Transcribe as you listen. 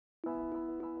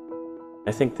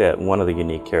I think that one of the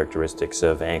unique characteristics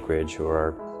of Anchorage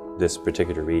or this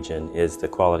particular region is the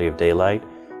quality of daylight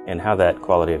and how that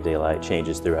quality of daylight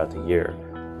changes throughout the year.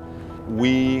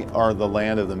 We are the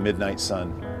land of the midnight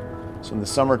sun. So in the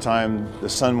summertime, the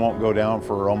sun won't go down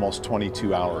for almost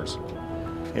 22 hours.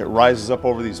 It rises up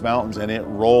over these mountains and it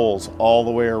rolls all the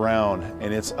way around,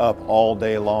 and it's up all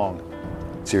day long.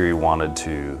 Siri wanted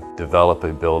to develop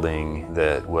a building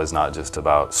that was not just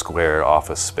about square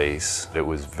office space. It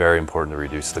was very important to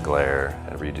reduce the glare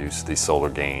and reduce the solar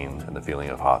gain and the feeling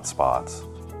of hot spots.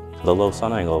 The low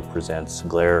sun angle presents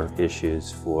glare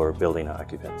issues for building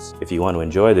occupants. If you want to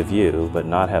enjoy the view but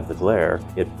not have the glare,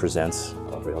 it presents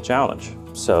a real challenge.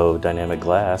 So dynamic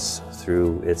glass,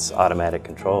 through its automatic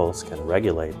controls, can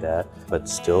regulate that but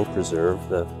still preserve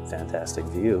the fantastic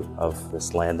view of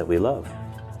this land that we love.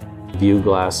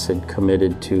 Viewglass had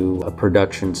committed to a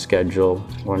production schedule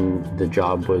when the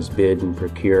job was bid and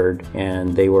procured,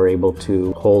 and they were able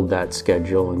to hold that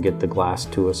schedule and get the glass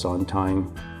to us on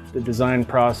time. The design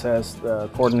process, the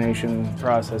coordination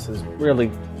process has really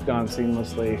gone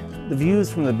seamlessly. The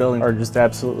views from the building are just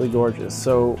absolutely gorgeous,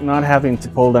 so not having to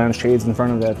pull down shades in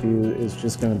front of that view is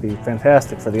just going to be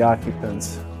fantastic for the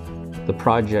occupants. The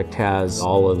project has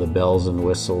all of the bells and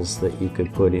whistles that you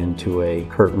could put into a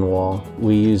curtain wall.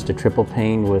 We used a triple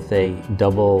pane with a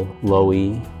double low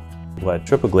E. What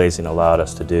triple glazing allowed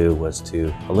us to do was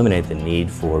to eliminate the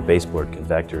need for baseboard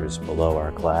convectors below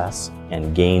our glass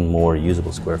and gain more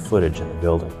usable square footage in the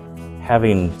building.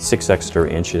 Having 6 extra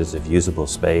inches of usable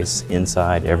space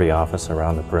inside every office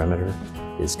around the perimeter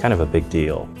is kind of a big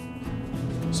deal.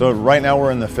 So right now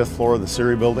we're in the 5th floor of the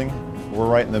Siri building. We're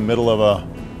right in the middle of a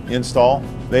install.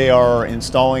 They are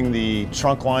installing the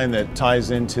trunk line that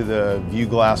ties into the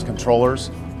Viewglass controllers,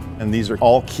 and these are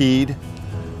all keyed.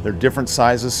 They're different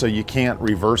sizes, so you can't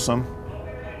reverse them.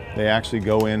 They actually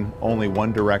go in only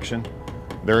one direction.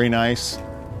 Very nice,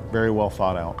 very well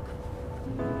thought out.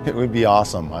 It would be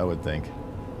awesome, I would think.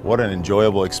 What an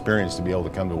enjoyable experience to be able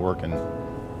to come to work and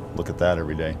look at that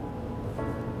every day.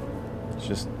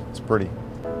 It's pretty.